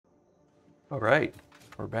All right,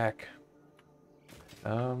 we're back.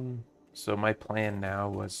 So my plan now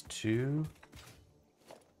was to,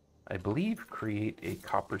 I believe, create a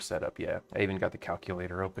copper setup. Yeah, I even got the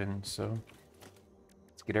calculator open, so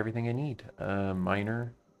let's get everything I need.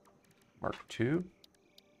 Miner Mark II.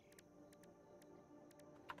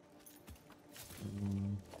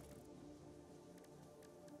 Mm,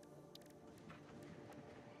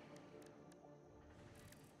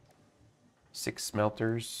 6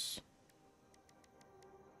 smelters.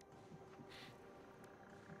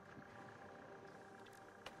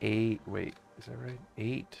 8, wait, is that right?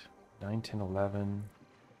 8, 9, 10, 11,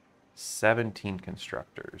 17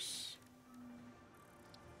 constructors.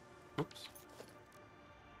 Whoops.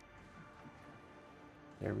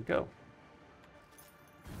 There we go.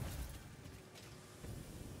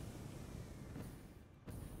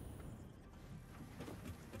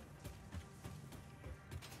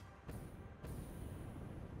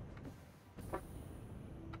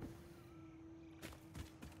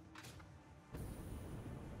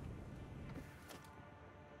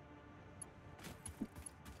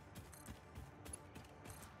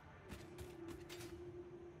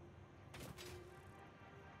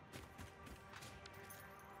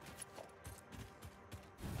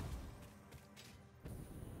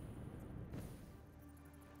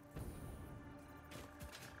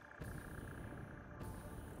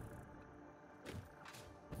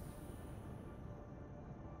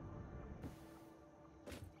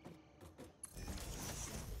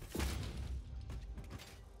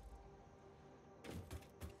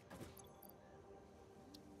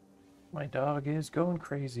 My dog is going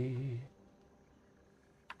crazy.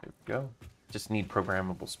 There we go. Just need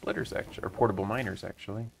programmable splitters, actually, or portable miners,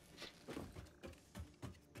 actually.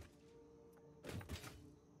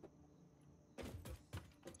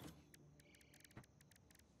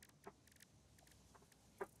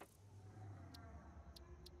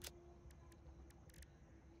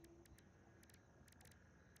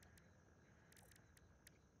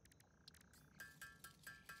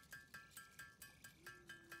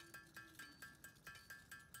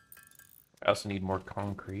 I also need more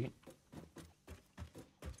concrete.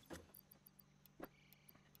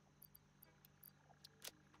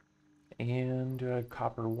 And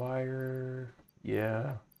copper wire.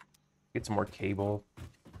 Yeah. Get some more cable.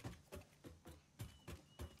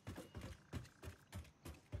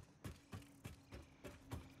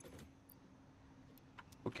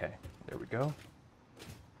 Okay, there we go.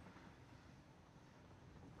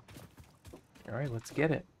 All right, let's get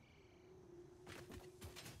it.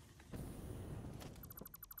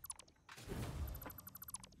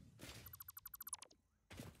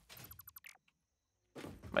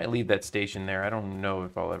 Might leave that station there. I don't know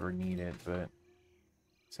if I'll ever need it, but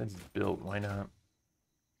since it's built, why not?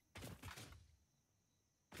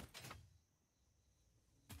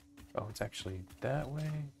 Oh, it's actually that way.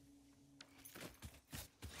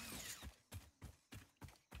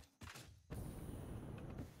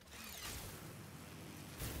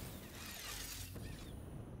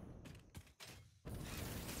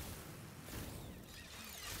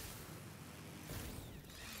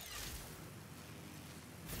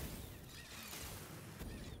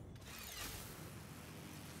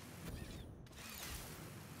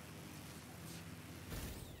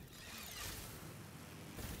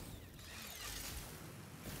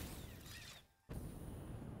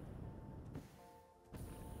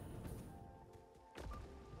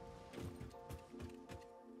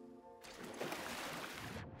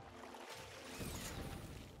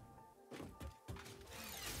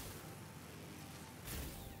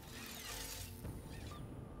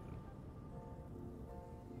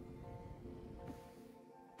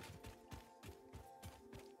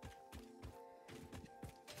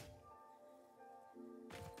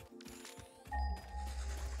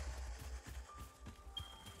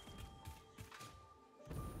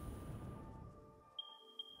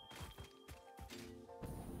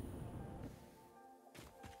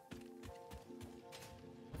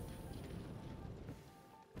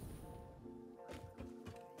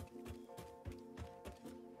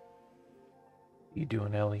 What you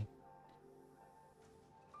doing, Ellie?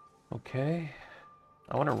 Okay.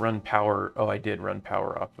 I want to run power. Oh, I did run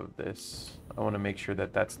power off of this. I want to make sure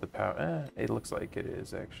that that's the power. It looks like it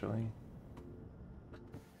is, actually.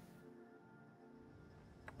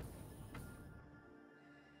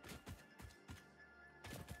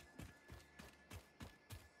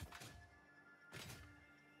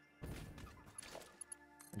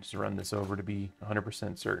 Just run this over to be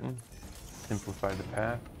 100% certain. Simplify the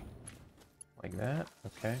path. Like that.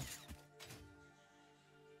 Okay.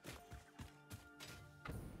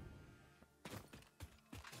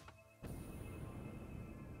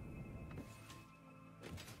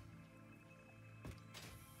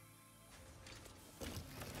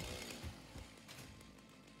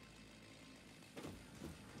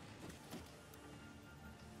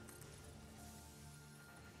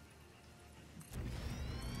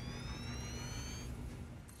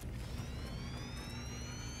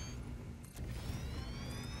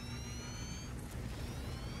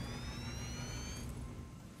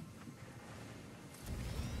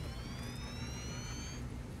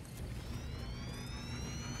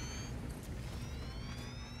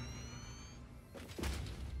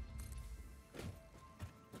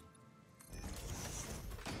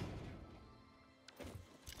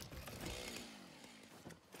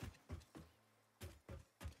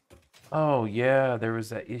 Oh, yeah, there was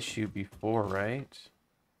that issue before, right?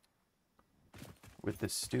 With the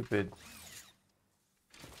stupid...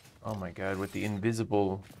 Oh my god, with the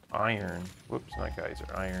invisible iron. Whoops, not geyser,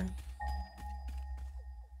 iron.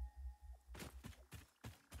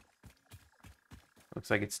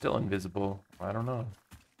 Looks like it's still invisible. I don't know.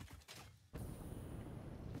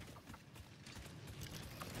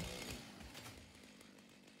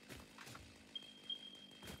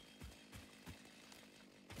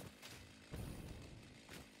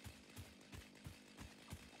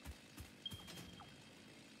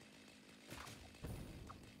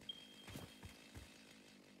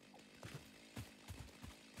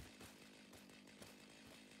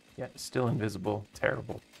 Yeah, still invisible.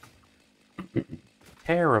 Terrible.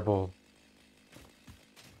 Terrible.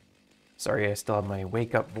 Sorry, I still have my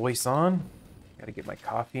wake up voice on. Gotta get my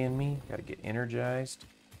coffee in me. Gotta get energized.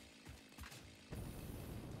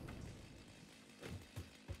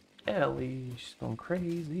 Ellie, she's going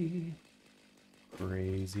crazy.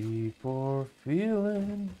 Crazy for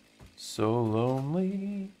feeling so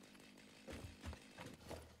lonely.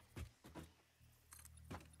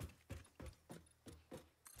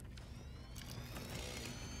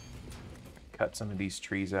 Cut some of these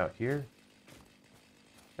trees out here.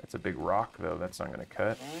 That's a big rock, though. That's not going to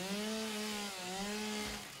cut.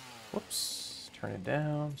 Whoops. Turn it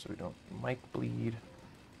down so we don't mic bleed.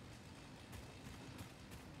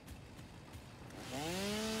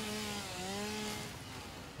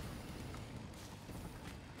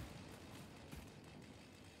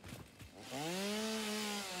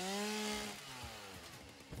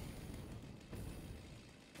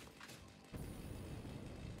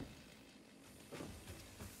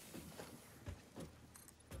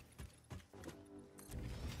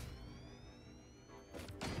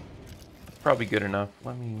 Probably good enough.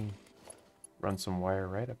 Let me run some wire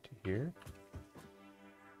right up to here.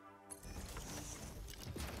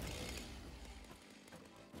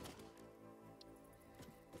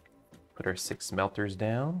 Put our 6 smelters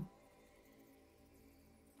down.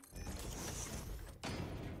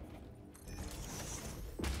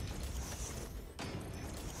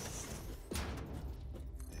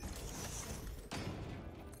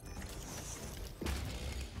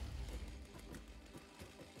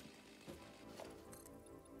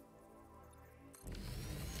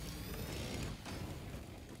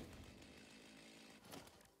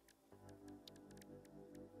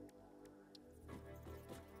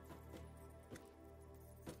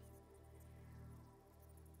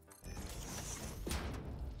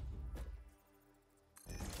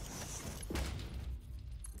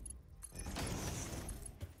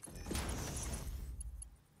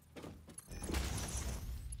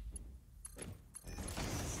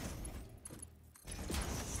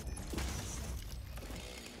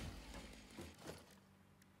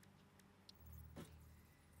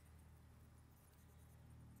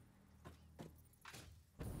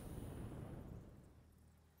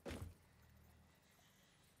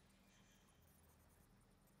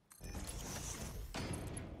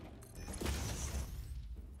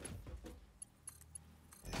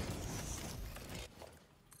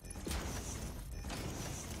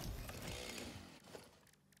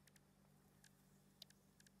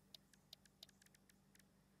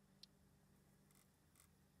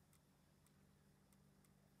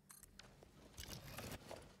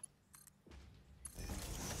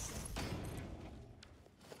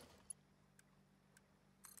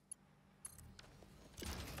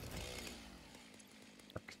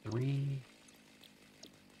 Mark 3.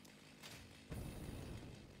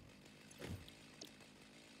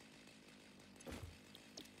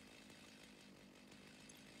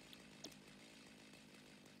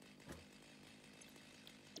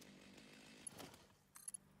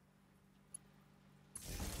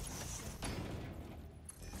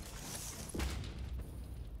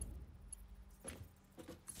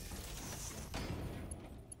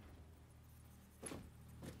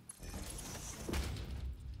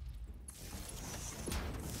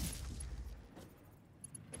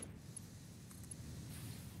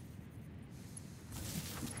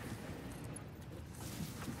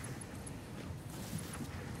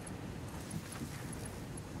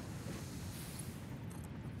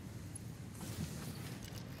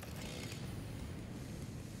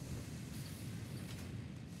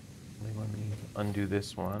 Let me undo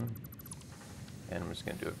this one. And I'm just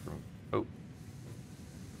going to do it from... Oh.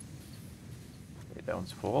 Okay, that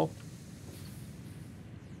one's full.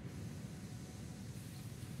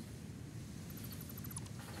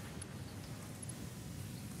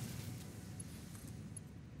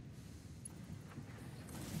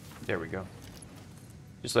 There we go.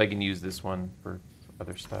 Just so I can use this one for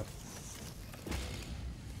other stuff.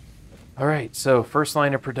 All right, so first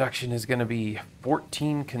line of production is going to be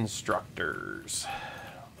 14 constructors.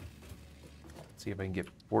 Let's see if I can get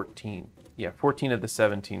 14. Yeah, 14 of the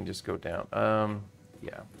 17 just go down.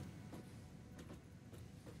 Yeah.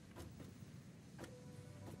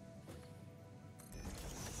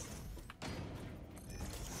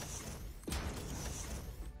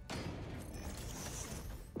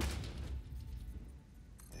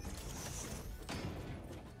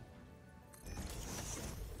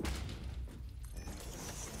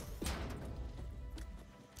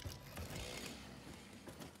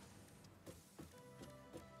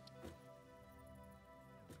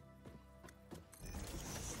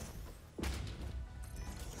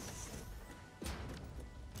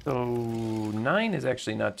 So 9 is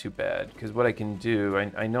actually not too bad, because what I can do,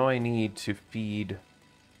 I know I need to feed...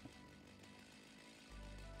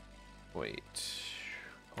 Wait,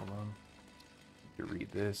 hold on. To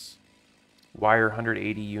read this. Wire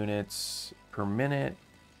 180 units per minute.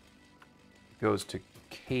 Goes to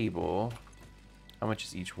cable. How much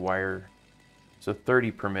is each wire? So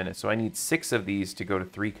 30 per minute. So I need 6 of these to go to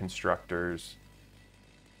 3 constructors.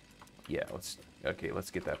 Yeah, let's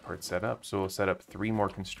get that part set up. So we'll set up 3 more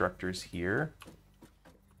constructors here.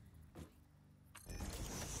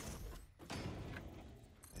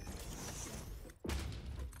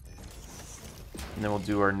 And then we'll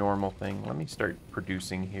do our normal thing. Let me start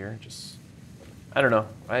producing here. Just, I don't know.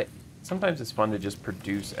 Sometimes it's fun to just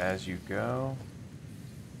produce as you go.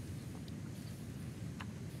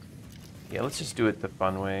 Yeah, let's just do it the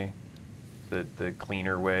fun way. The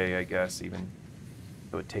cleaner way, I guess, even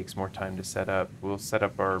though it takes more time to set up. We'll set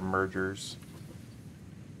up our mergers.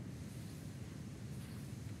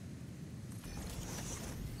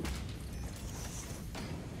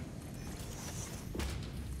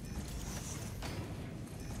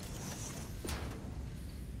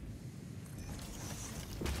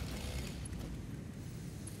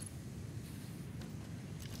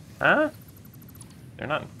 Huh? They're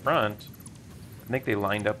not in front. I think they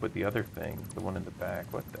lined up with the other thing, the one in the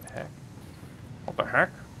back. What the heck? What the heck?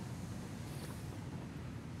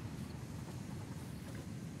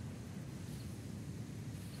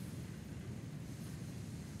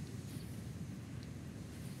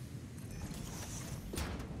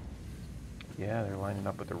 Yeah, they're lining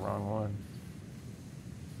up with the wrong one.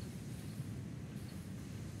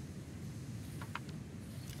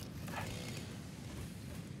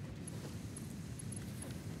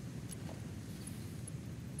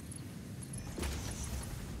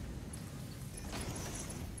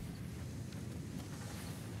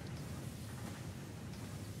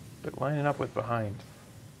 But lining up with behind.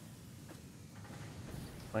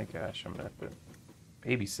 My gosh, I'm gonna have to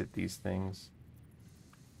babysit these things.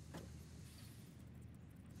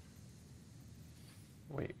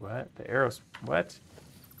 Wait, what? The arrows, what?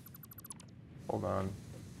 Hold on.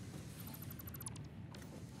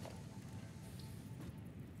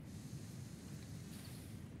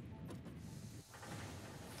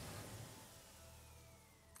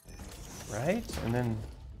 Right? And then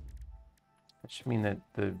that should mean that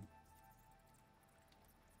the...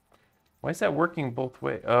 Why is that working both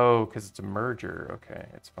ways? Oh, because it's a merger. Okay,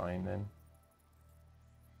 it's fine then.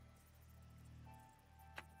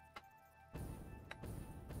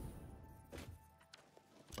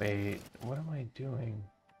 Wait, what am I doing?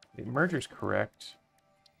 The merger's correct.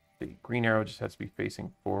 The green arrow just has to be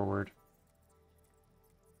facing forward.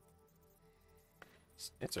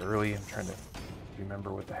 It's early. I'm trying to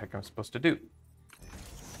remember what the heck I'm supposed to do.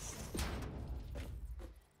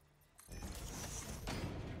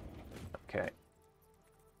 Okay.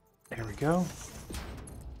 There we go.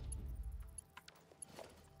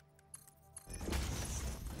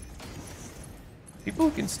 People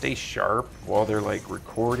who can stay sharp while they're like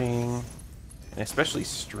recording, and especially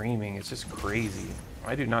streaming, it's just crazy.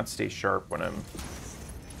 I do not stay sharp when I'm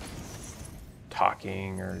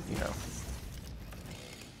talking or, you know,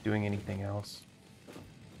 doing anything else.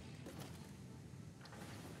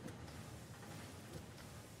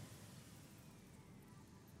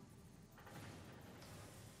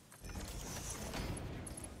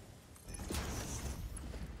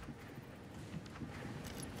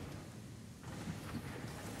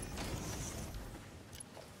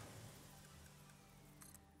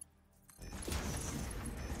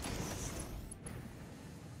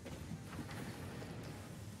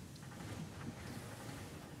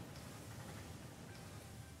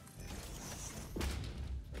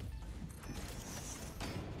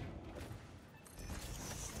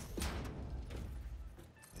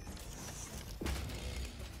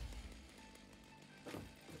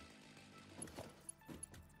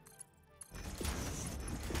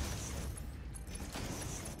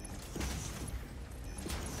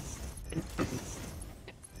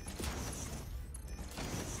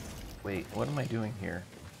 Wait, what am I doing here?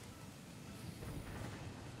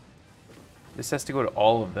 This has to go to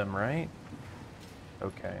all of them, right?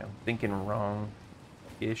 Okay, I'm thinking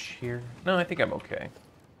wrong-ish here. No, I think I'm okay.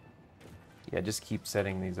 Yeah, just keep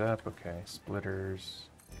setting these up. Okay, splitters.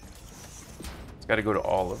 It's got to go to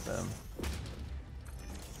all of them.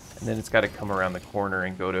 And then it's got to come around the corner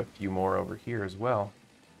and go to a few more over here as well.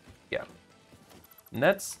 Yeah. And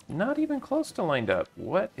that's not even close to lined up.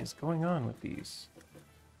 What is going on with these?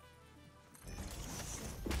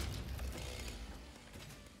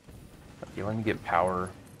 Okay, let me get power.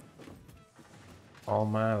 All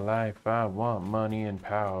my life I want money and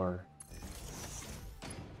power.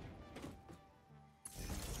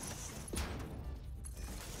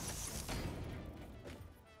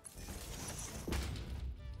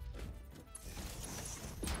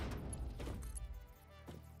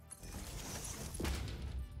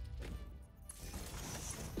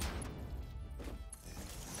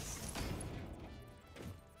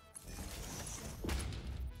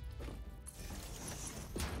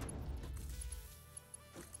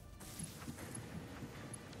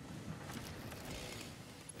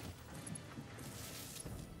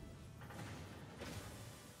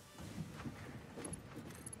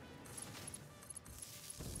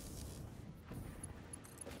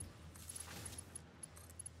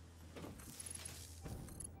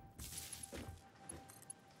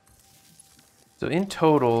 So in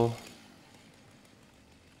total,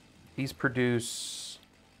 these produce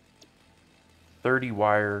 30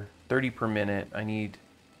 wire, 30 per minute. I need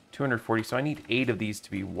 240, so I need 8 of these to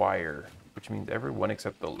be wire, which means every one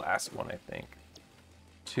except the last one, I think.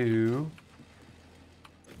 2,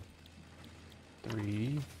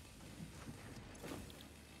 3,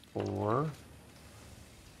 4,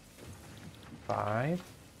 5,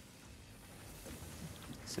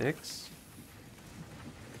 6,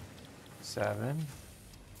 7,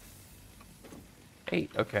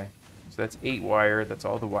 8. Okay, so that's 8 wire. That's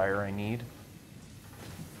all the wire I need.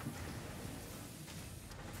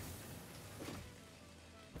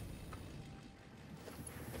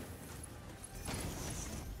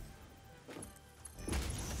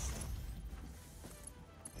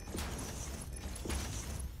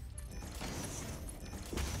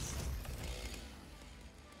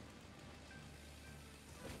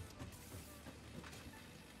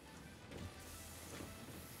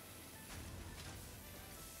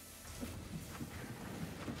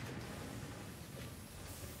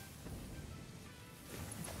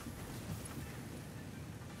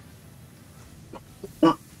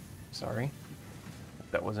 Sorry.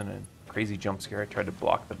 That wasn't a crazy jump scare. I tried to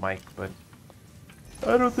block the mic, but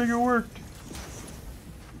I don't think it worked.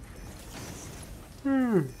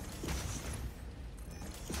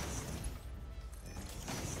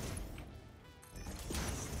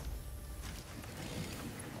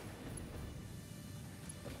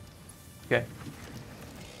 Okay.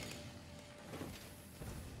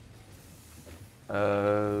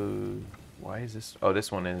 Why is this? Oh,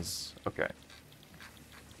 this one is... Okay.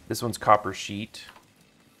 This one's copper sheet.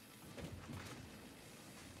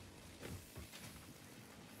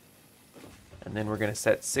 And then we're going to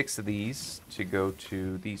set 6 of these to go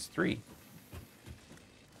to these 3.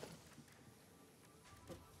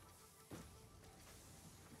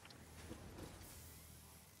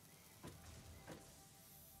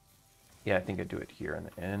 Yeah, I think I do it here on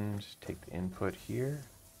the end. Take the input here,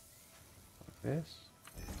 like this.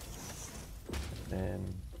 And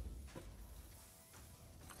then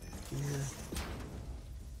here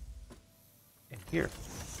and here.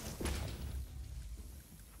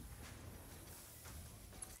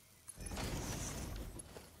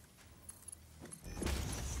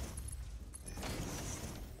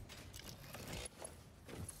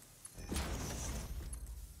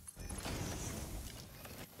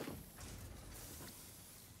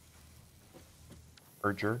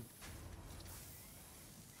 Merger.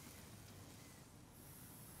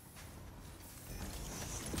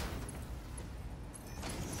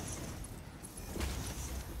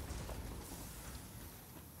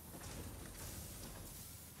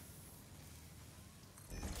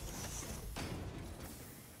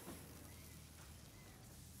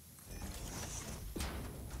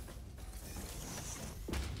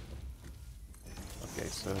 Okay,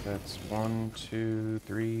 so that's 1, 2,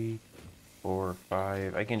 3, 4,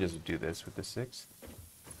 5. I can just do this with the 6th.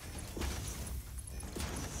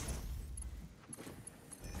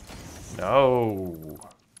 No.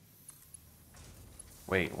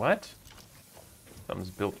 Wait, what? Something's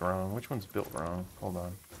built wrong. Which one's built wrong? Hold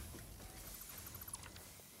on.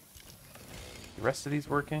 The rest of these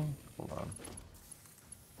working? Hold on.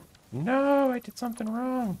 No, I did something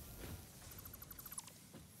wrong.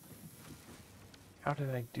 How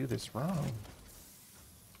did I do this wrong?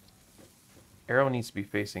 Arrow needs to be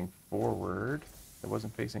facing forward. It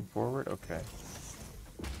wasn't facing forward? Okay.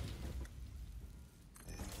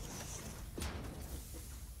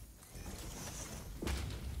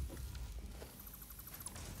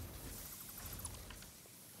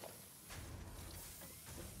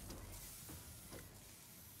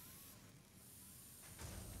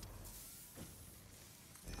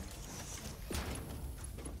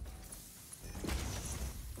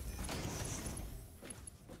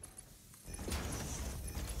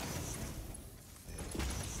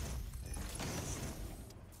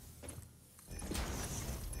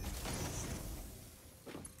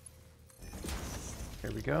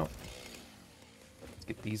 There we go. Let's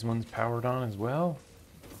get these ones powered on as well.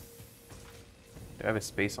 Do I have a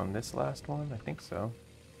space on this last one? I think so.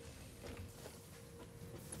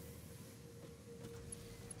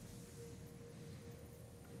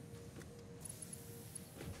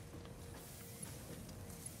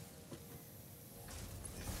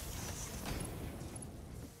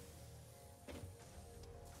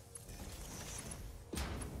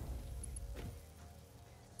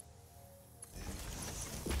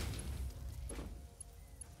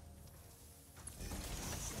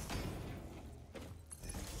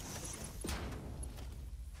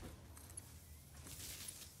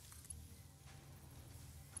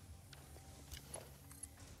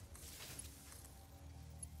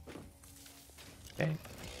 Okay.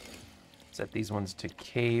 Set these ones to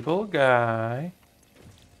cable guy.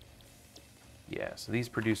 Yeah, so these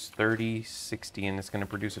produce 30, 60, and it's going to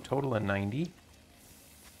produce a total of 90.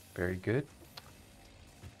 Very good.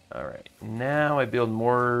 All right, now I build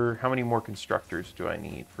more. How many more constructors do I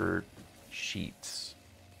need for sheets?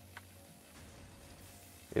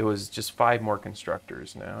 It was just 5 more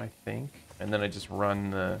constructors now, I think. And then I just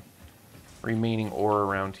run the remaining ore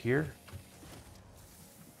around here.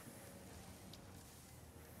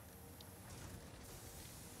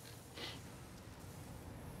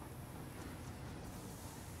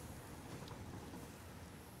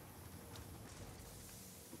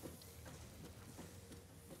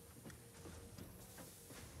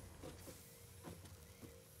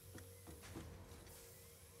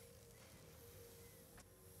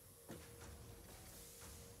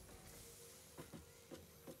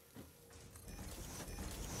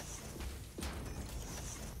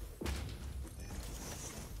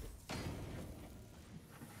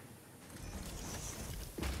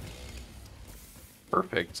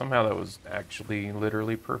 Perfect. Somehow that was actually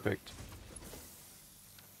literally perfect.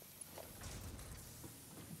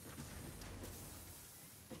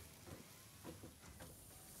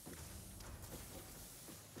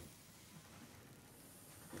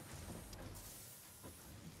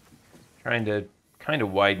 Trying to kind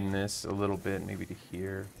of widen this a little bit, maybe to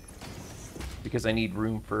here, because I need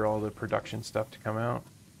room for all the production stuff to come out.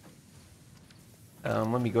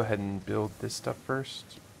 Let me go ahead and build this stuff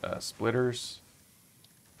first. Splitters.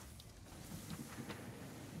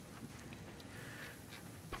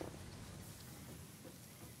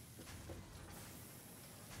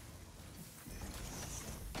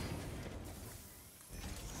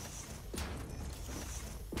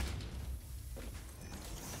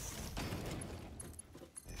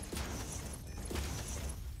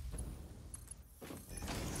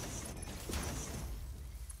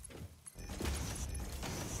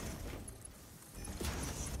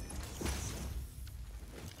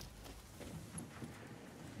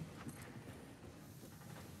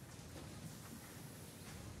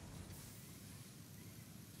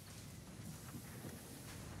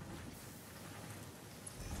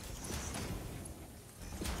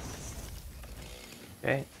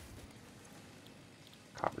 Okay.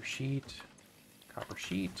 Copper sheet. Copper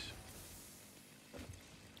sheet.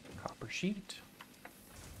 Copper sheet.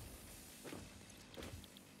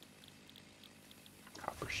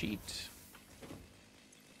 Copper sheet.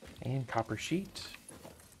 And copper sheet.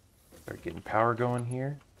 Start getting power going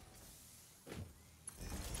here.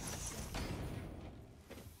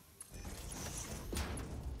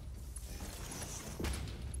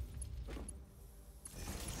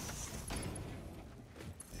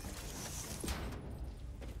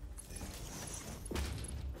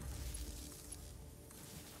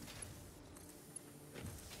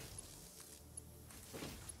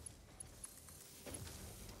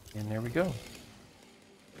 And there we go.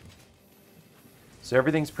 So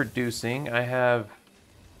everything's producing. I have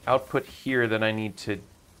output here that I need to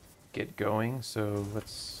get going. So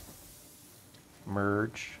let's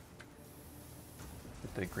merge.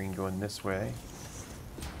 Get the green going this way.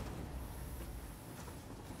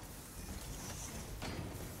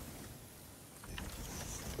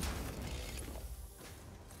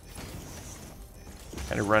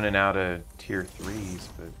 They're running out of tier 3s,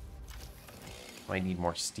 but might need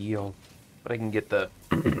more steel. But I can get the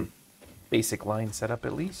basic line set up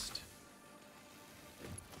at least.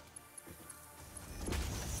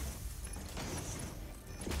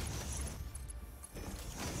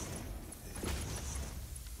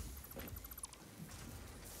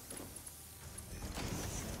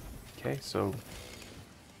 Okay, so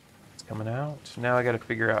it's coming out. Now I got to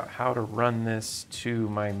figure out how to run this to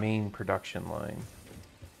my main production line.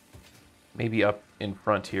 Maybe up in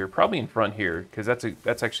front here. Probably in front here, because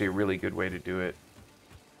that's actually a really good way to do it.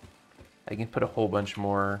 I can put a whole bunch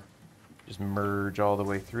more. Just merge all the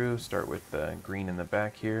way through. Start with the green in the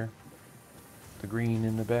back here. The green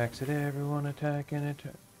in the back said, everyone attack and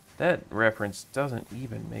attack. That reference doesn't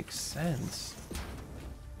even make sense.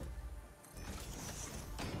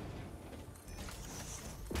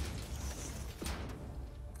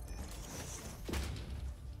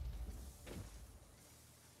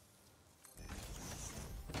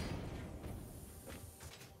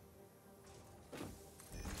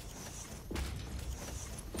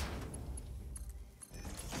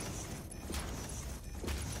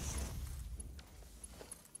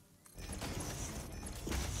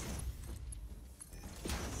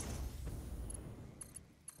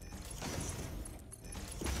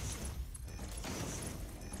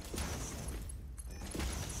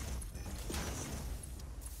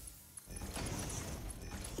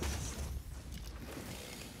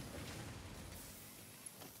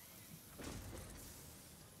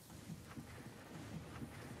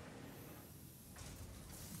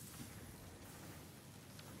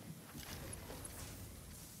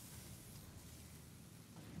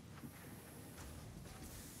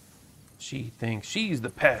 She thinks she's the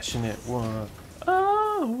passionate one.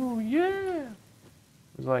 Oh, yeah. It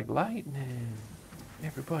was like lightning.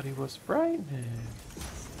 Everybody was frightening.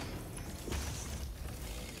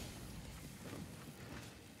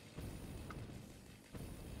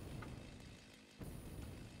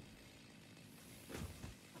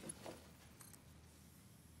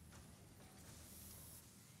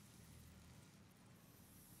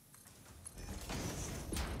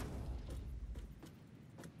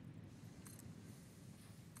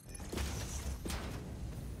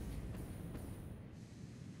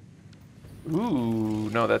 Ooh,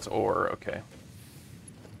 no, that's ore. Okay.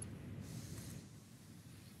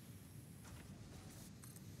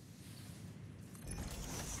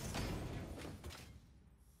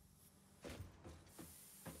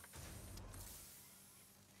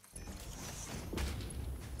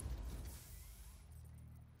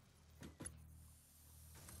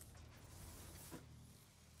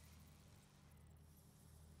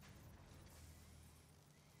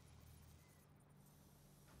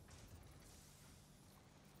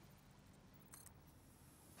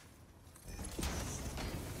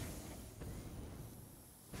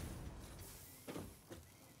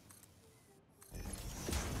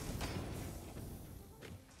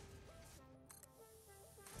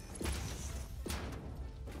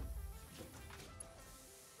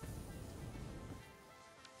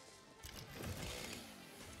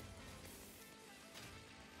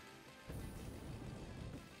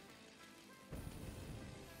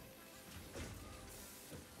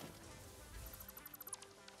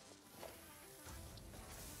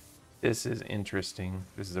 This is interesting.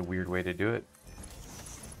 This is a weird way to do it.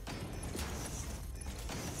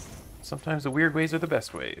 Sometimes the weird ways are the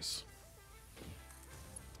best ways.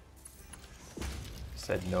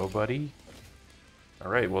 Said nobody.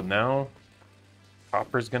 Alright, well now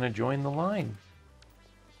Copper's gonna join the line.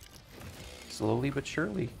 Slowly but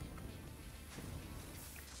surely.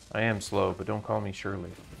 I am slow, but don't call me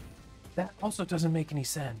Shirley. That also doesn't make any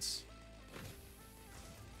sense.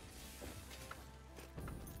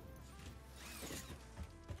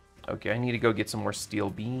 Okay, I need to go get some more steel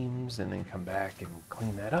beams and then come back and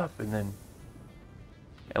clean that up and then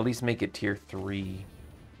at least make it tier 3.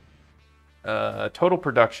 Total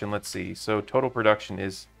production, let's see. So total production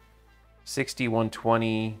is 60,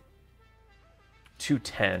 120,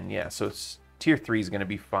 210. Yeah, so it's, tier 3 is going to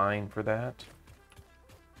be fine for that.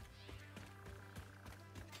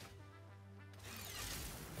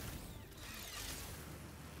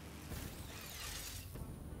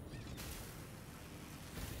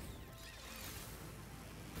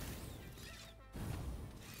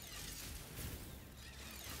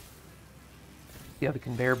 See how the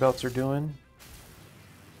conveyor belts are doing.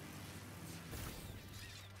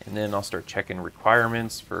 And then I'll start checking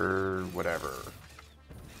requirements for whatever.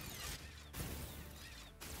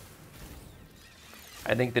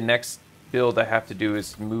 I think the next build I have to do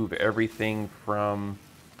is move everything from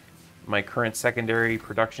my current secondary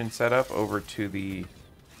production setup over to the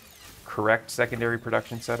correct secondary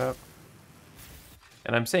production setup.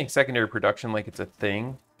 And I'm saying secondary production like it's a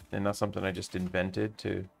thing and not something I just invented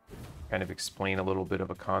to kind of explain a little bit of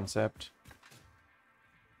a concept.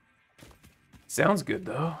 Sounds good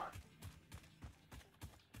though.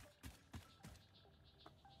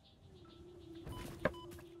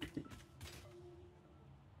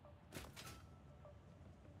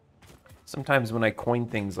 Sometimes when I coin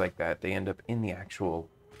things like that, they end up in the actual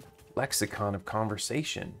lexicon of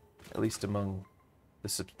conversation, at least among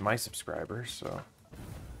my subscribers, so.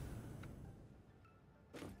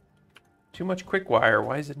 Too much quick wire.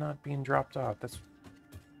 Why is it not being dropped off? That's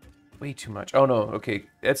way too much. Oh no, okay.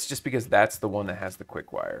 That's just because that's the one that has the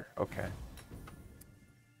quick wire. Okay.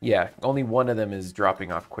 Yeah, only one of them is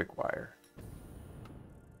dropping off quick wire.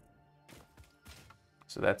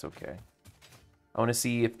 So that's okay. I want to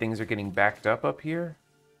see if things are getting backed up here.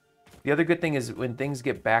 The other good thing is when things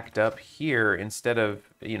get backed up here, instead of,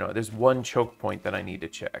 you know, there's one choke point that I need to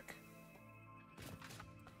check.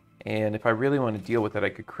 And if I really want to deal with it, I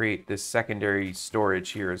could create this secondary storage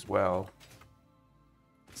here as well.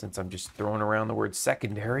 Since I'm just throwing around the word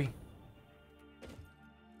secondary.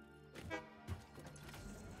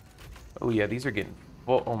 Oh yeah, these are getting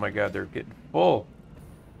full. Oh my god, they're getting full.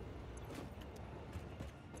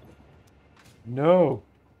 No.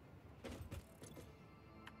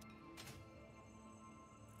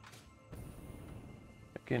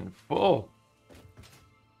 They're getting full.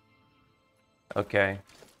 Okay.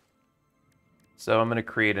 So I'm going to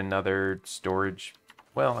create another storage.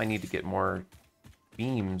 Well, I need to get more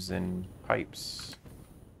beams and pipes.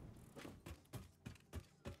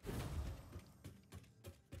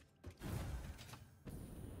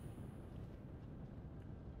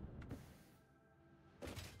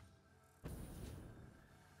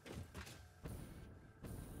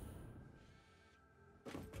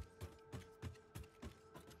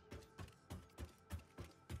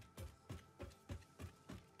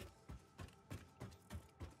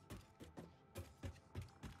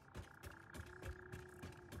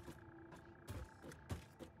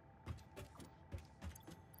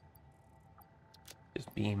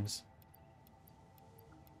 Just beams.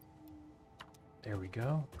 There we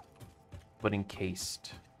go. But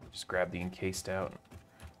encased. Just grab the encased out.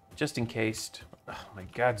 Just encased. Oh my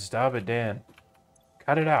god, stop it, Dan.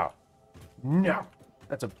 Cut it out. No!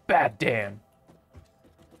 That's a bad Dan.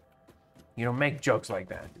 You don't make jokes like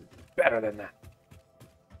that. Better than that.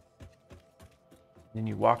 Then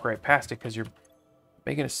you walk right past it because you're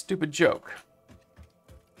making a stupid joke.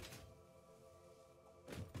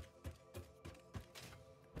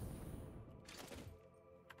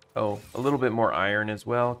 Oh, a little bit more iron as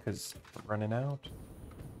well, because I'm running out.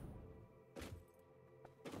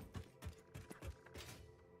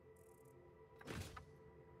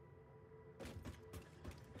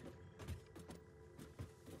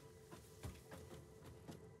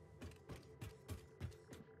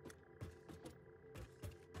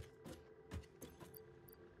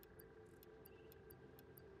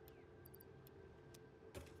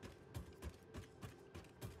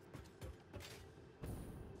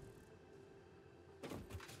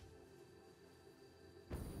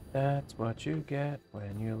 That's what you get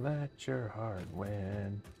when you let your heart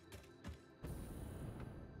win.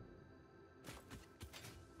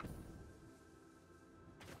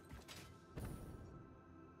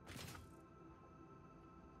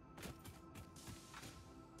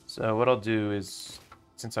 So what I'll do is,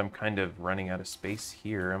 since I'm kind of running out of space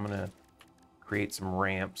here, I'm gonna create some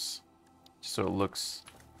ramps just so it looks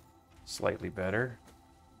slightly better.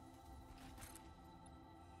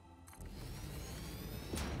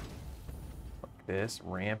 This,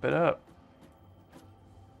 ramp it up.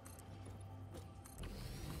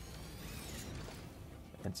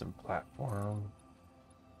 And some platform.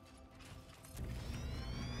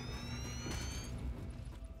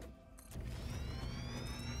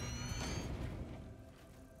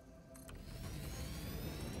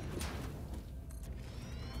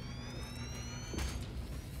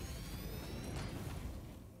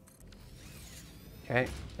 Okay,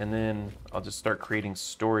 and then I'll just start creating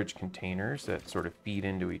storage containers that sort of feed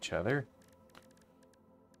into each other.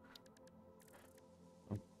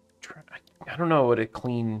 I don't know what a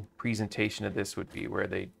clean presentation of this would be, where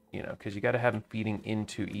they, you know, because you got to have them feeding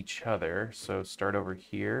into each other. So start over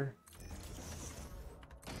here.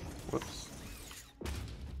 Whoops.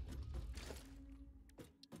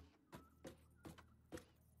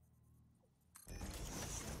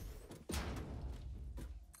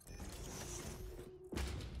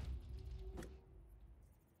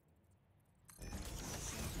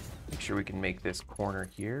 Make sure we can make this corner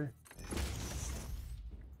here.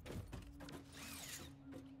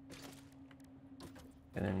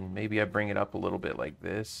 And then maybe I bring it up a little bit like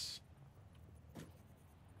this.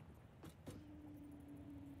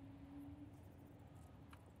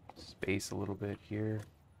 Space a little bit here.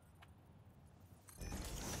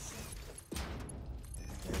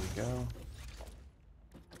 There we go.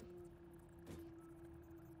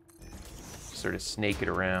 Sort of snake it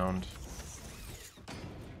around.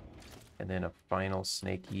 And then a final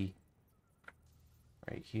snaky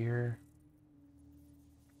right here.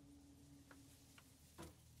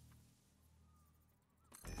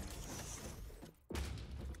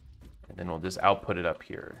 And then we'll just output it up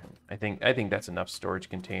here. I think that's enough storage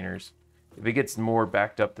containers. If it gets more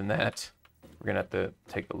backed up than that, we're gonna have to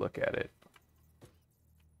take a look at it.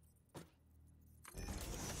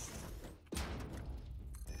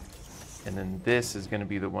 And then this is gonna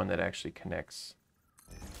be the one that actually connects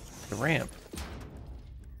the ramp.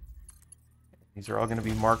 These are all gonna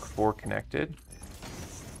be Mark IV connected.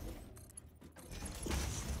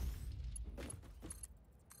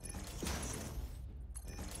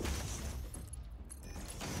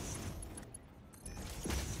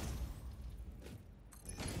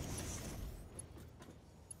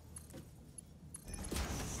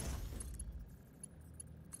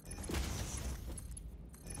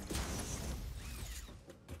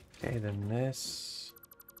 Okay, then this.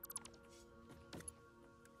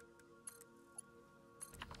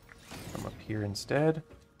 Come up here instead.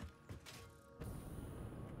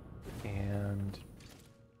 And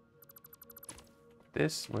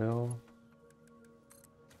this will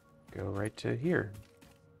go right to here.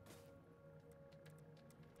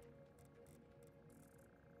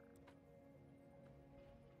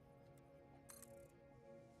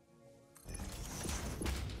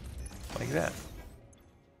 Like that.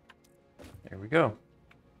 There we go.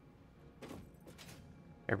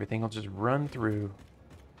 Everything will just run through.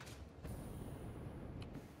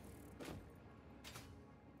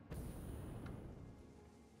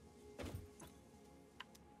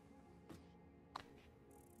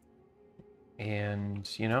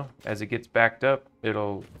 And, you know, as it gets backed up,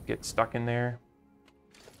 it'll get stuck in there.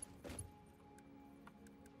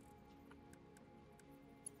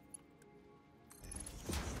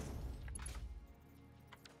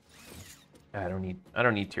 I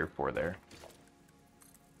don't need tier 4 there.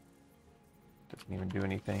 Doesn't even do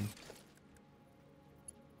anything.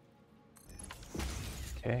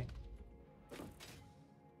 Okay.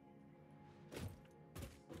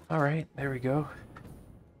 All right, there we go.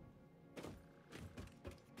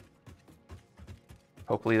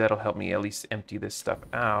 Hopefully that'll help me at least empty this stuff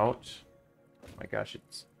out. Oh my gosh,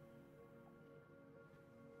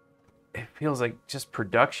 it feels like just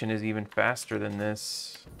production is even faster than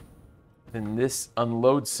this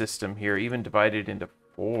unload system here, even divided into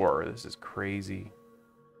 4. This is crazy.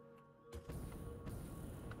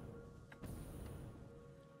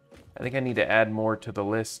 I think I need to add more to the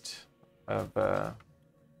list of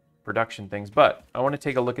production things, but I want to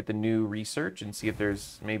take a look at the new research and see if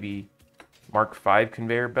there's maybe Mark V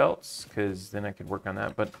conveyor belts, because then I could work on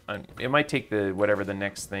that. But it might take whatever the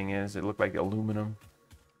next thing is. It looked like aluminum.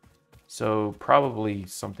 So probably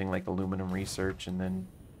something like aluminum research, and then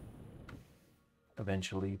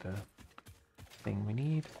eventually the thing we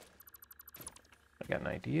need. I got an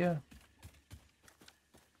idea.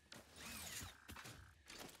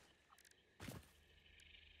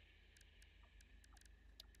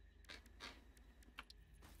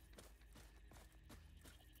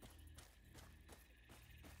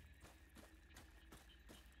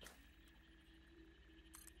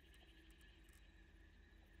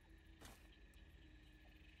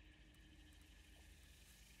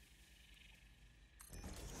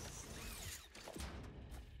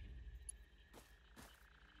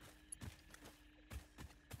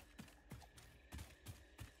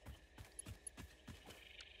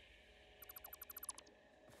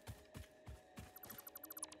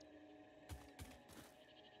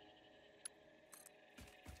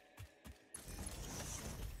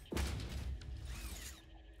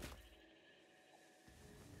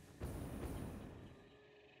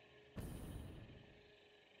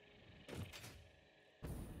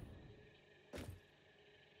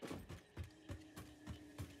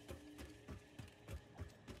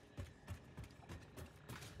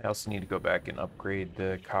 I also need to go back and upgrade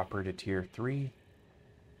the copper to tier 3.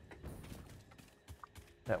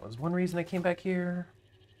 That was one reason I came back here.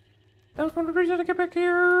 That was one of the reasons I came back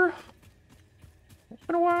here. It's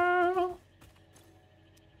been a while.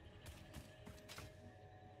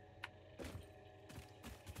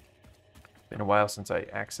 Been a while since I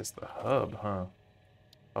accessed the hub, huh?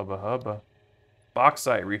 Hubba hubba.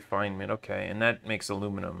 Bauxite refinement, okay, and that makes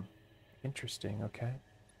aluminum. Interesting, okay.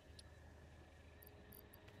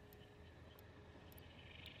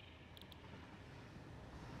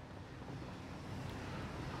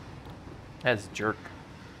 That's jerk.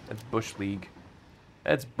 That's Bush League.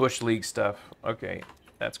 That's Bush League stuff. Okay,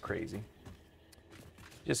 that's crazy.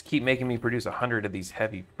 Just keep making me produce 100 of these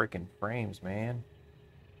heavy freaking frames, man.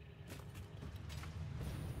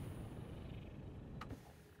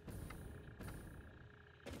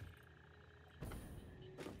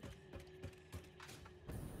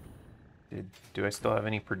 Do I still have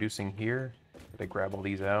any producing here? Did I grab all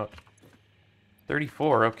these out?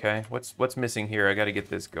 34, okay. What's missing here? I gotta get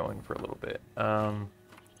this going for a little bit.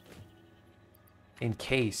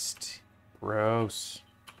 Encased. Gross.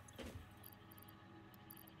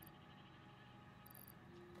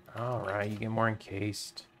 Alright, you get more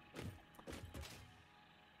encased.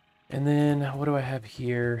 And then, what do I have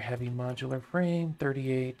here? Heavy modular frame,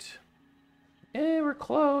 38. Eh, we're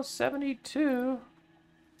close, 72.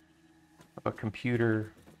 A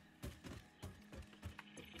computer,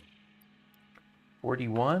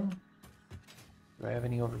 41. Do I have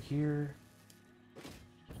any over here?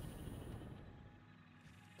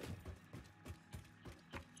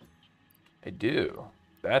 I do.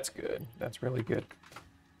 That's good. That's really good.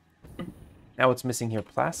 Now what's missing here?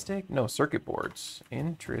 Plastic? No, circuit boards.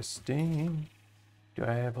 Interesting. Do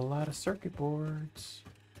I have a lot of circuit boards?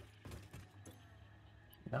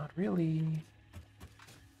 Not really.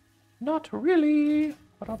 Not really,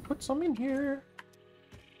 but I'll put some in here.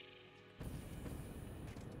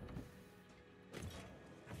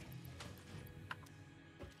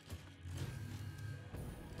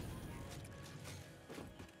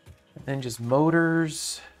 And then just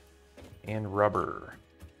motors and rubber.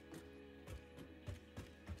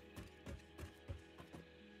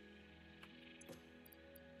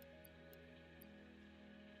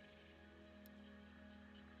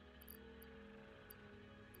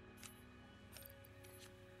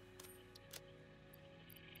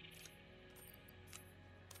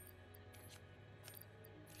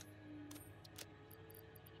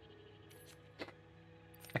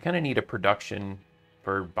 I kind of need a production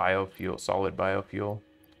for biofuel, solid biofuel.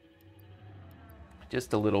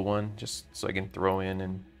 Just a little one, just so I can throw in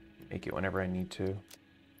and make it whenever I need to.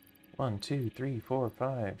 1, 2, 3, 4,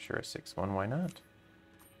 5. Sure, a 6th one, why not?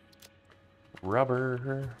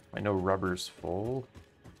 Rubber. I know rubber's full.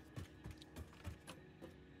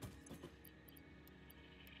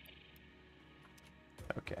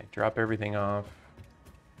 Okay, drop everything off.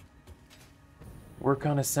 Work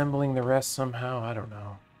on assembling the rest somehow, I don't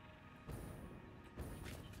know.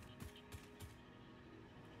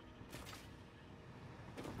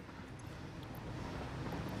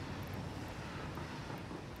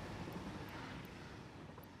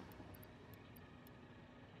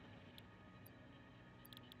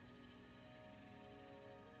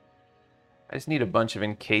 I just need a bunch of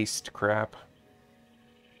encased crap.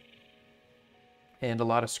 And a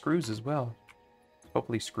lot of screws as well.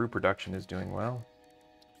 Hopefully screw production is doing well.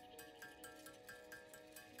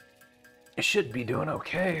 It should be doing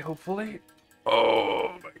okay, hopefully.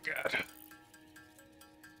 Oh my god.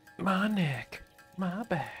 My neck. My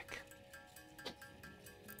back.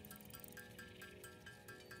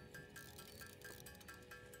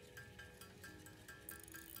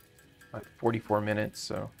 Like 44 minutes,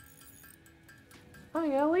 so.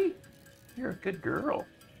 Hi, Ellie. You're a good girl.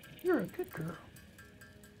 You're a good girl.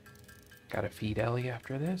 Gotta feed Ellie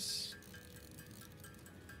after this.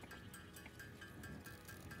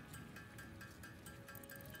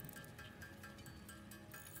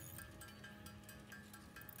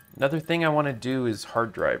 Another thing I want to do is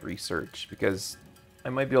hard drive research, because I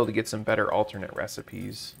might be able to get some better alternate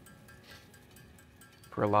recipes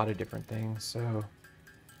for a lot of different things, so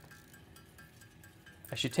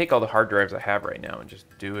I should take all the hard drives I have right now and just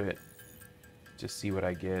do it. Just see what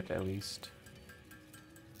I get, at least.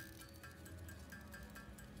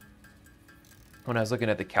 When I was looking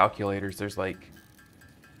at the calculators, there's like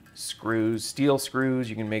screws, steel screws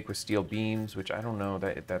you can make with steel beams, which I don't know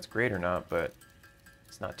if that's great or not, but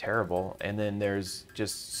it's not terrible. And then there's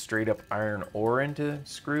just straight up iron ore into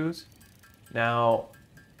screws. Now,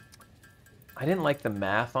 I didn't like the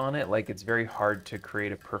math on it. Like, it's very hard to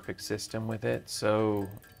create a perfect system with it. So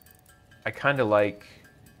I kind of like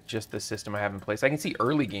just the system I have in place. I can see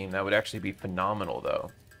early game that would actually be phenomenal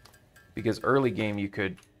though, because early game you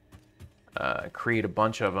could create a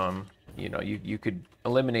bunch of them. You know, you could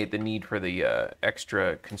eliminate the need for the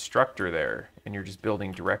extra constructor there, and you're just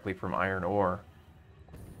building directly from iron ore.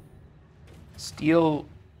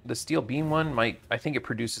 The steel beam one I think it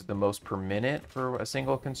produces the most per minute for a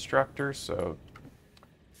single constructor, so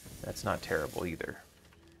that's not terrible either.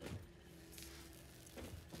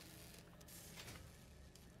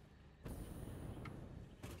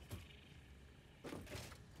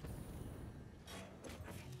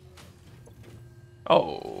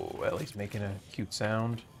 Oh, Ellie's making a cute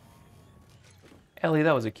sound. Ellie,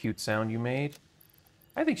 that was a cute sound you made.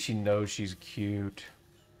 I think she knows she's cute.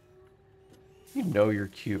 You know you're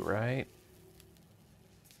cute, right?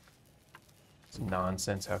 It's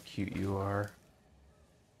nonsense how cute you are.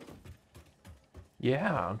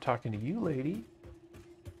 Yeah, I'm talking to you, lady.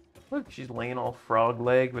 Look, she's laying all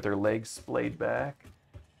frog-legged with her legs splayed back,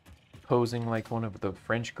 posing like one of the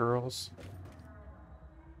French girls.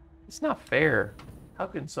 It's not fair. How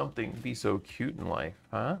can something be so cute in life,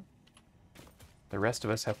 huh? The rest of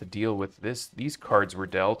us have to deal with this. These cards were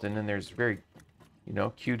dealt, and then there's very, you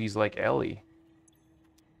know, cuties like Ellie.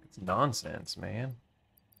 It's nonsense, man.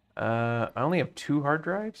 I only have 2 hard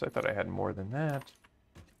drives? I thought I had more than that.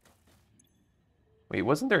 Wait,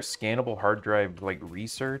 wasn't there scannable hard drive, like,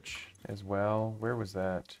 research as well? Where was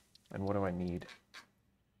that? And what do I need?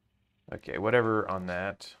 Okay, whatever on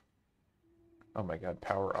that. Oh my god,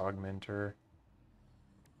 power augmenter.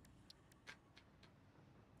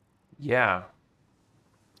 Yeah.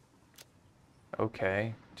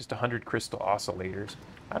 Okay. Just 100 crystal oscillators.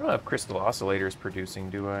 I don't have crystal oscillators producing,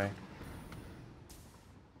 do I?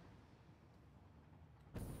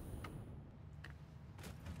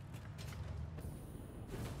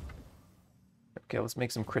 Okay, let's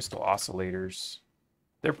make some crystal oscillators.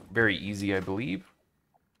 They're very easy, I believe.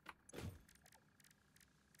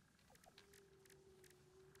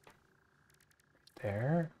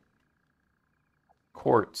 There.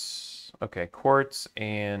 Quartz. Okay, quartz,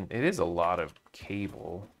 and it is a lot of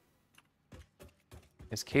cable.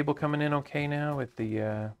 Is cable coming in okay now with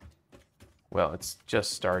the, well, it's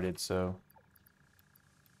just started, so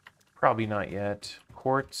probably not yet.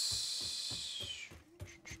 Quartz.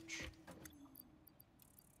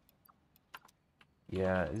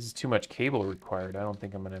 Yeah, this is too much cable required. I don't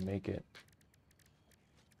think I'm going to make it.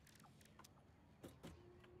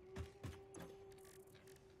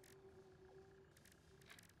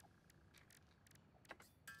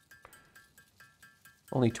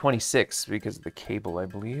 Only 26 because of the cable, I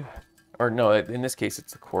believe. Or no, in this case,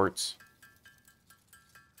 it's the quartz.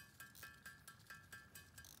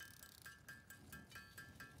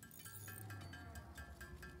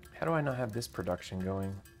 How do I not have this production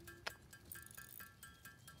going?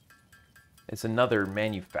 It's another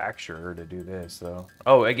manufacturer to do this, though.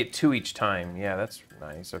 Oh, I get 2 each time. Yeah, that's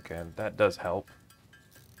nice. Okay, that does help.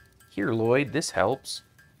 Here, Lloyd, this helps.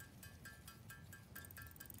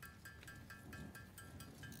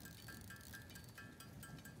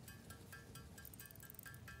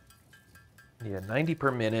 Yeah, 90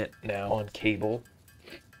 per minute now on cable.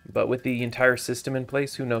 But with the entire system in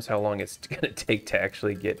place, who knows how long it's going to take to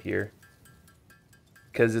actually get here.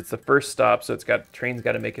 Because it's the first stop, so train's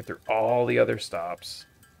got to make it through all the other stops.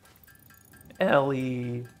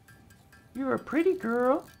 Ellie, you're a pretty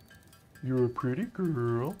girl. You're a pretty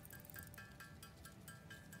girl.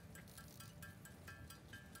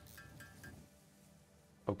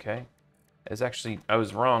 Okay. I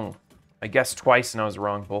was wrong. I guessed twice and I was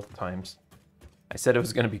wrong both times. I said it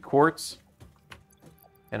was going to be quartz.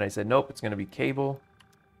 And I said, nope, it's going to be cable.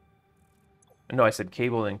 No, I said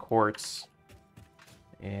cable and quartz.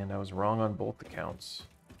 And I was wrong on both accounts.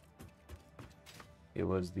 It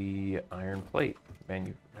was the iron plate,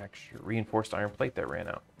 reinforced iron plate that ran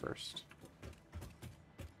out first.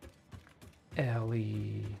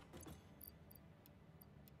 Ellie.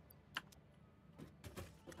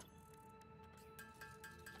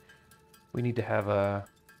 We need to have a...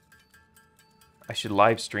 I should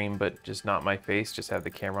live stream, but just not my face. Just have the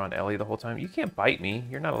camera on Ellie the whole time. You can't bite me.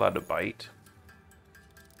 You're not allowed to bite.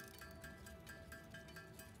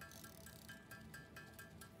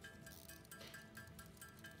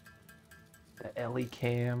 The Ellie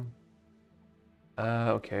cam.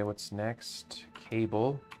 Okay, what's next?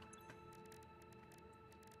 Cable.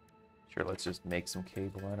 Sure, let's just make some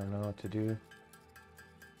cable. I don't know what to do.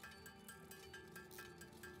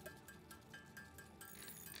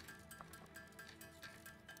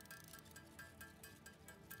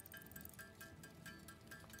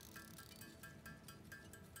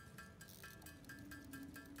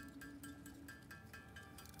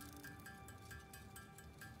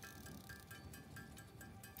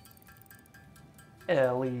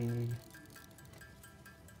 Ellie.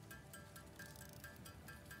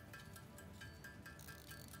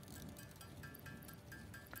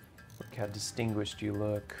 Look how distinguished you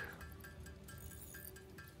look.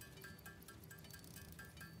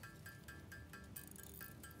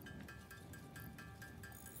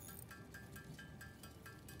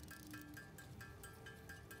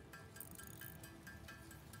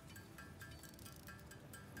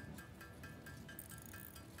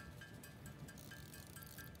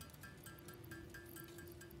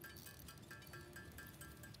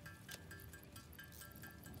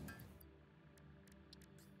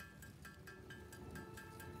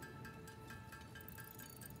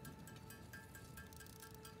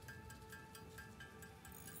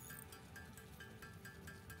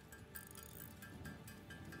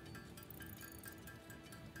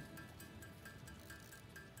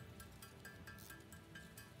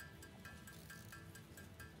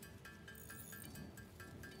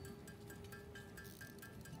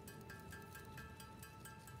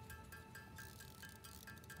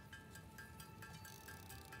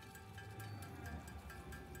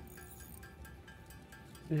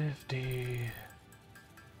 50.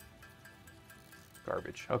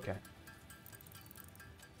 Garbage. Okay.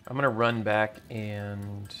 I'm gonna run back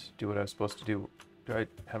and do what I was supposed to do. Do I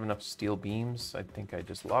have enough steel beams? I think I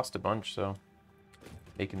just lost a bunch, so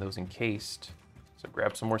making those encased. So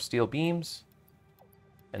grab some more steel beams,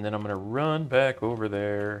 and then I'm gonna run back over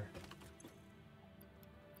there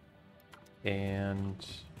and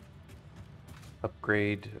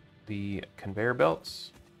upgrade the conveyor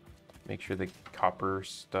belts. Make sure the copper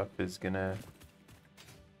stuff is gonna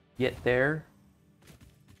get there.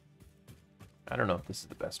 I don't know if this is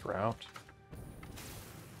the best route.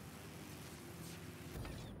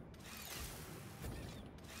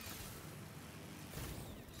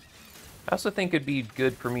 I also think it'd be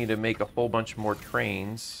good for me to make a whole bunch more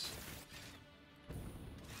trains.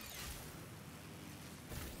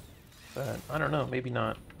 But I don't know, maybe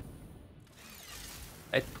not.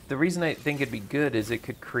 The reason I think it'd be good is it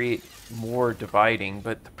could create more dividing,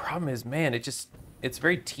 but the problem is, man, it's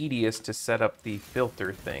very tedious to set up the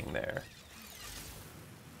filter thing there.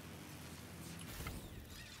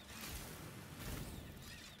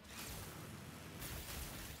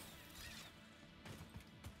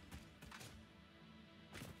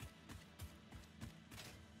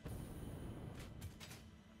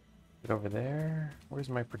 Get over there. Where's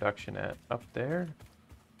my production at? Up there?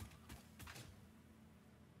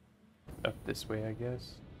 Up this way, I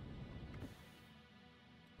guess.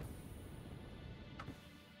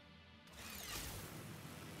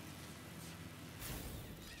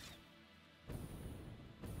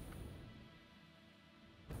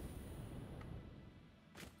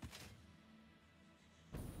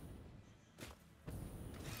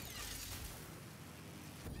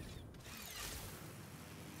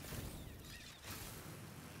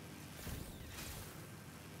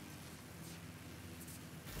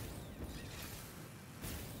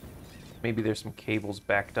 Maybe there's some cables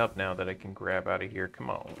backed up now that I can grab out of here.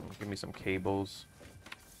 Come on, give me some cables.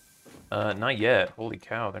 Not yet. Holy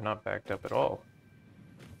cow, they're not backed up at all.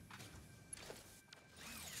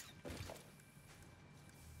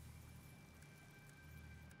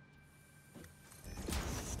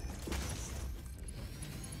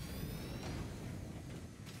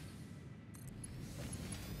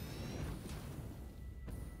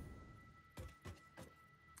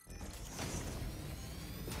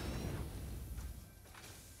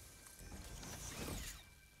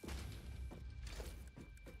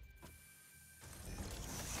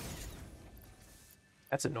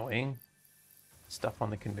 That's annoying. Stuff on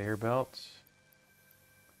the conveyor belt.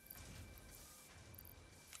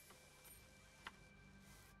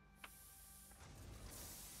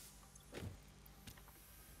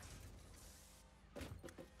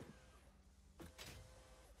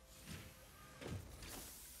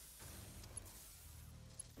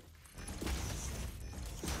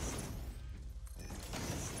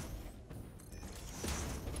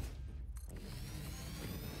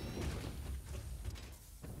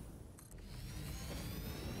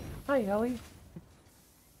 Hi, Ellie.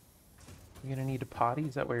 You gonna need a potty?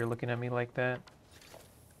 Is that why you're looking at me like that?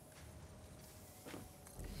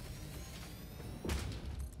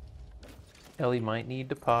 Ellie might need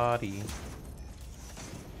to potty.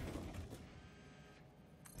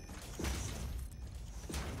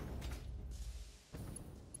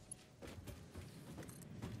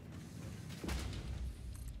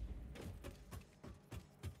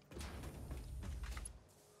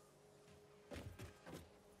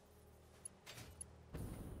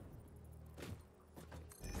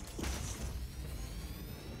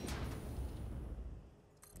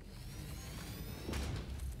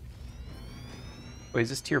 Wait, is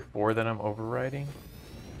this tier 4 that I'm overriding?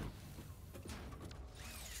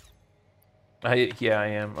 Yeah, I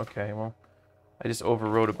am. Okay, well, I just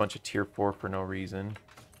overrode a bunch of tier 4 for no reason.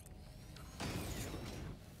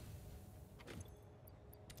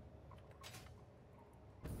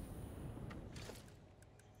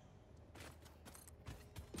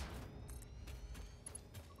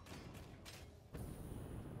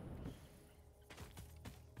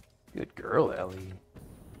 Good girl, Ellie.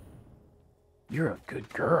 You're a good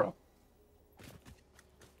girl.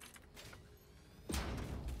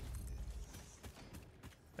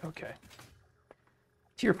 Okay.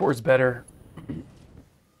 Tier 4 is better.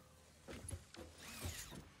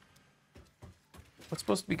 What's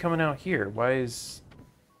supposed to be coming out here? Why is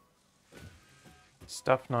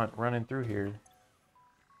stuff not running through here?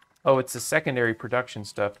 Oh, it's the secondary production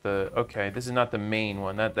stuff. Okay, this is not the main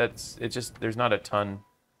one. It's just there's not a ton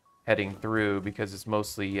heading through because it's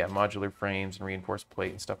mostly, yeah, modular frames and reinforced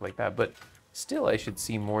plate and stuff like that. But still, I should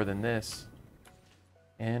see more than this.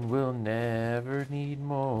 And we'll never need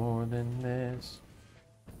more than this.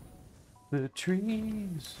 The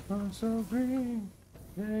trees are so green,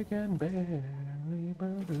 they can barely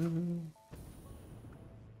move.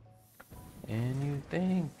 And you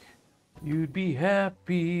think you'd be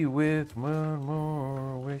happy with one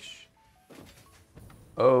more wish.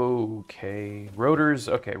 Okay, rotors.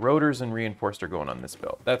 Okay, rotors and reinforced are going on this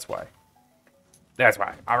belt. That's why. That's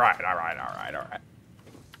why. All right, all right, all right, all right.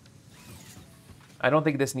 I don't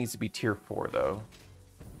think this needs to be tier 4, though.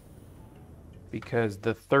 Because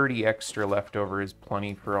the 30 extra left over is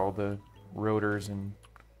plenty for all the rotors and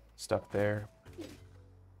stuff there.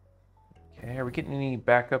 Okay, are we getting any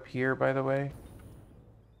backup here, by the way?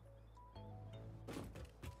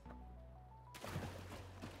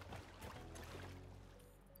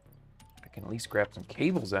 I can at least grab some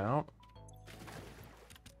cables out.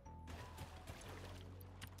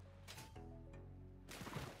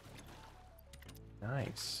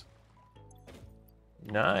 Nice.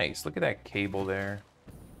 Nice. Look at that cable there.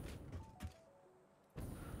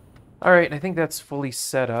 All right, I think that's fully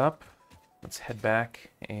set up. Let's head back,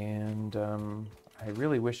 and I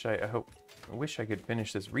really wish I wish I could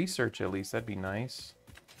finish this research at least. That'd be nice.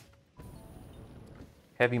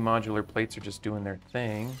 Heavy modular plates are just doing their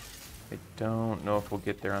thing. I don't know if we'll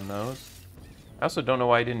get there on those. I also don't know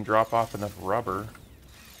why I didn't drop off enough rubber.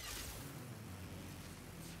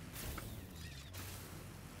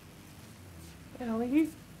 Ellie,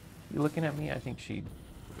 you looking at me? I think she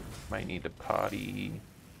might need a potty.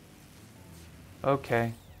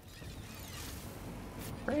 Okay.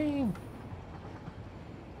 Frame.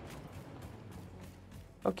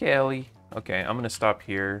 Okay, Ellie. Okay, I'm gonna stop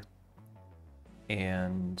here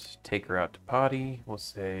and take her out to potty. We'll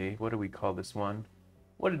say, what do we call this one?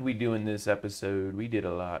 What did we do in this episode? We did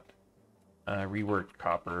a lot. Reworked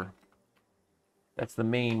copper. That's the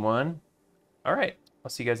main one. All right, I'll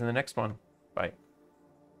see you guys in the next one. Bye.